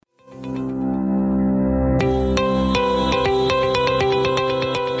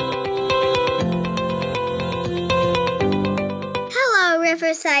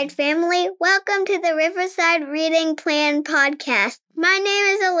welcome to the Riverside Reading Plan podcast. My name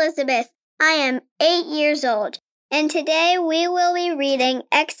is Elizabeth. I am 8 years old, and today we will be reading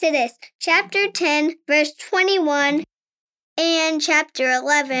Exodus chapter 10, verse 21, and chapter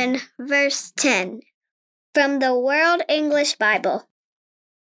 11, verse 10, from the World English Bible.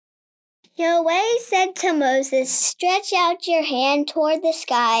 Yahweh said to Moses, "Stretch out your hand toward the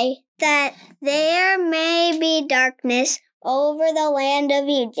sky, that there may be darkness over the land of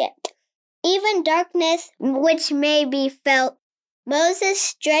Egypt, even darkness which may be felt." Moses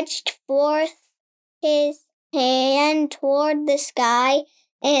stretched forth his hand toward the sky,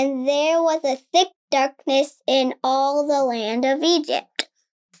 and there was a thick darkness in all the land of Egypt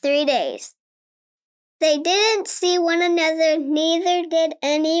 3 days. They didn't see one another, neither did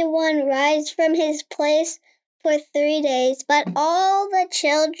anyone rise from his place for 3 days, but all the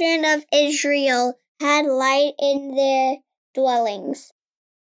children of Israel had light in their dwellings.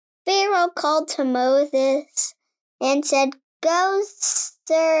 Pharaoh called to Moses and said, "Go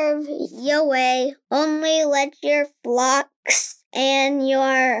serve Yahweh, only let your flocks and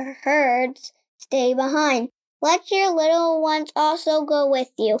your herds stay behind. Let your little ones also go with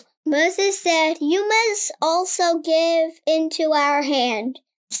you." Moses said, "You must also give into our hand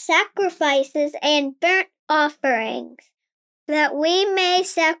sacrifices and burnt offerings, that we may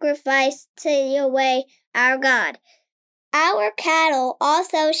sacrifice to Yahweh our God. Our cattle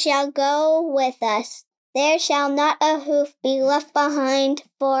also shall go with us. There shall not a hoof be left behind,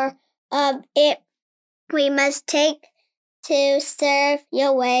 for of it we must take to serve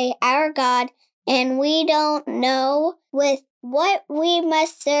Yahweh our God, and we don't know with what we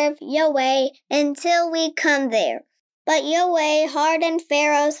must serve Yahweh until we come there." But Yahweh hardened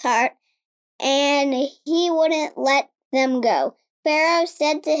Pharaoh's heart, and he wouldn't let them go. Pharaoh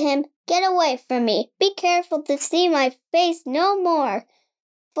said to him, "Get away from me. Be careful to see my face no more.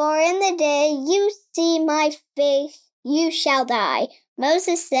 For in the day you see my face, you shall die."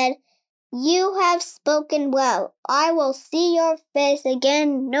 Moses said, "You have spoken well. I will see your face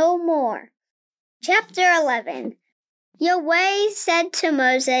again no more." Chapter 11. Yahweh said to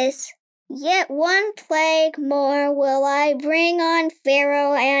Moses, "Yet one plague more will I bring on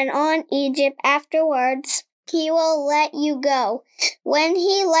Pharaoh and on Egypt afterwards. He will let you go. When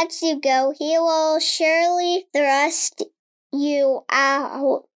he lets you go, he will surely thrust you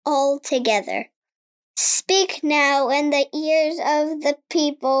out altogether. Speak now in the ears of the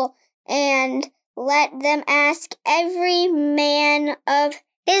people, and let them ask every man of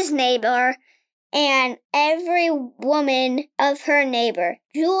his neighbor, and every woman of her neighbor,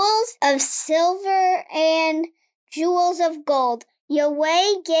 jewels of silver and jewels of gold."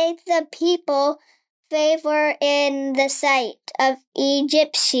 Yahweh gave the people favor in the sight of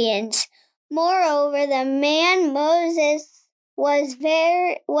Egyptians. Moreover, the man Moses was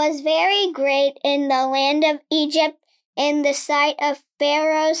very great in the land of Egypt, in the sight of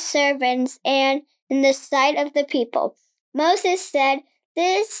Pharaoh's servants and in the sight of the people. Moses said,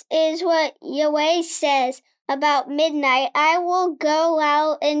 "This is what Yahweh says, about midnight I will go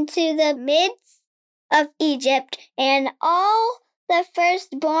out into the midst of Egypt, and all the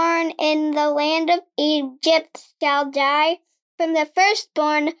firstborn in the land of Egypt shall die, from the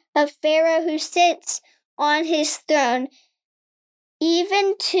firstborn of Pharaoh who sits on his throne,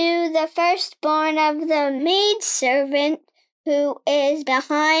 even to the firstborn of the maidservant who is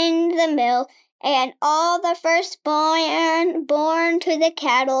behind the mill, and all the firstborn born to the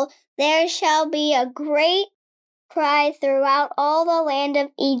cattle. There shall be a great cry throughout all the land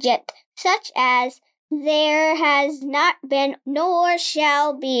of Egypt, such as there has not been, nor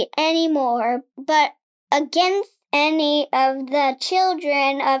shall be any more. But against any of the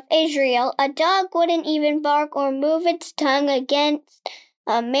children of Israel, a dog wouldn't even bark or move its tongue against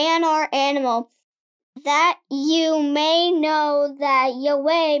a man or animal, that you may know that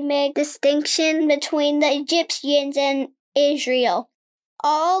Yahweh makes distinction between the Egyptians and Israel.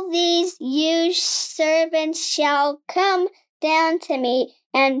 All these you servants shall come down to me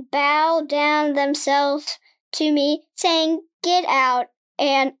and bow down themselves to me, saying, 'Get out,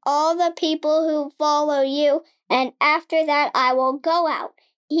 and all the people who follow you, and after that I will go out.'"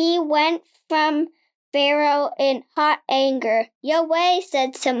 He went from Pharaoh in hot anger. Yahweh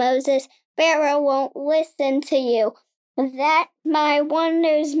said to Moses, "Pharaoh won't listen to you, that my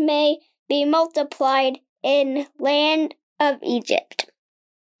wonders may be multiplied in land of Egypt."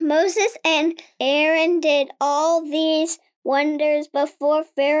 Moses and Aaron did all these wonders before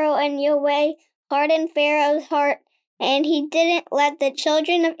Pharaoh, and Yahweh hardened Pharaoh's heart, and he didn't let the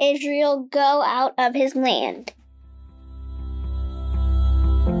children of Israel go out of his land.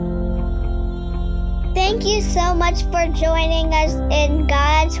 Thank you so much for joining us in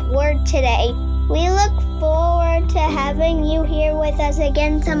God's Word today. having you here with us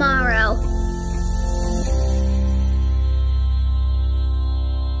again tomorrow.